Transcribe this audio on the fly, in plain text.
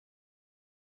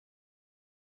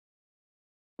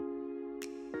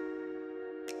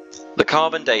The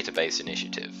Carbon Database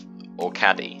Initiative, or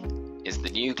CaDI, is the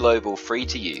new global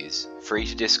free-to-use,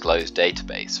 free-to-disclose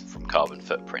database from Carbon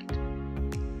Footprint.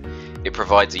 It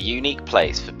provides a unique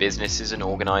place for businesses and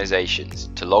organisations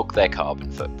to log their carbon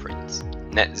footprints,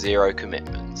 net zero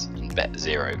commitments and net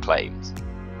zero claims.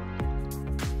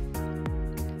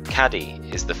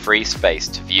 CaDI is the free space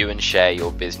to view and share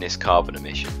your business carbon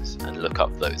emissions and look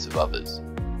up those of others.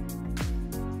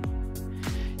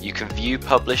 You can view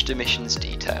published emissions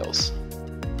details,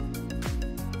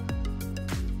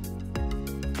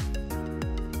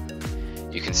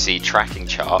 you can see tracking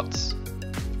charts,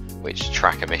 which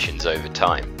track emissions over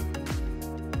time,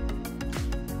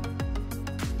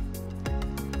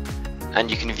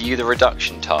 and you can view the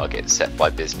reduction targets set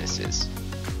by businesses.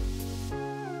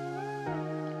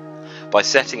 By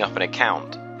setting up an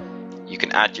account, you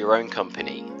can add your own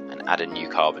company and add a new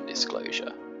carbon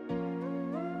disclosure.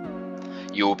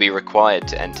 You will be required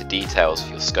to enter details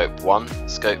for your Scope 1,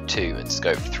 Scope 2 and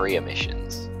Scope 3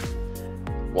 emissions,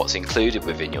 what's included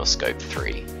within your Scope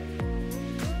 3,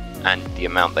 and the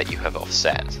amount that you have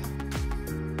offset.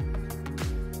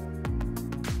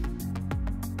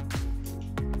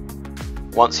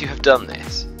 Once you have done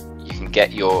this, you can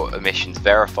get your emissions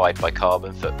verified by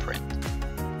Carbon Footprint,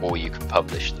 or you can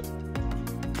publish them.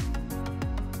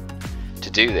 To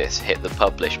do this, hit the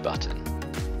Publish button.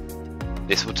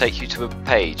 This will take you to a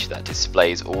page that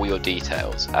displays all your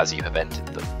details as you have entered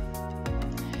them.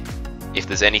 If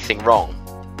there's anything wrong,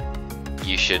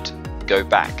 you should go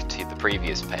back to the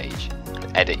previous page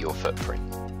and edit your footprint,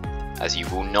 as you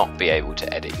will not be able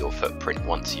to edit your footprint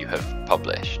once you have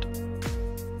published.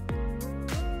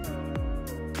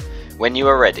 When you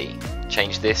are ready,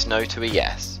 change this no to a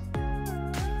yes.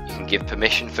 You can give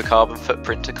permission for Carbon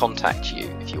Footprint to contact you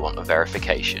if you want a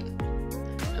verification,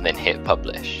 and then hit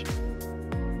Publish.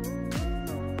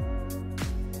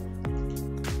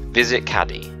 Visit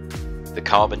CaDI, the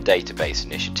Carbon Database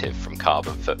Initiative from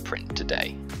Carbon Footprint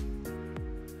today.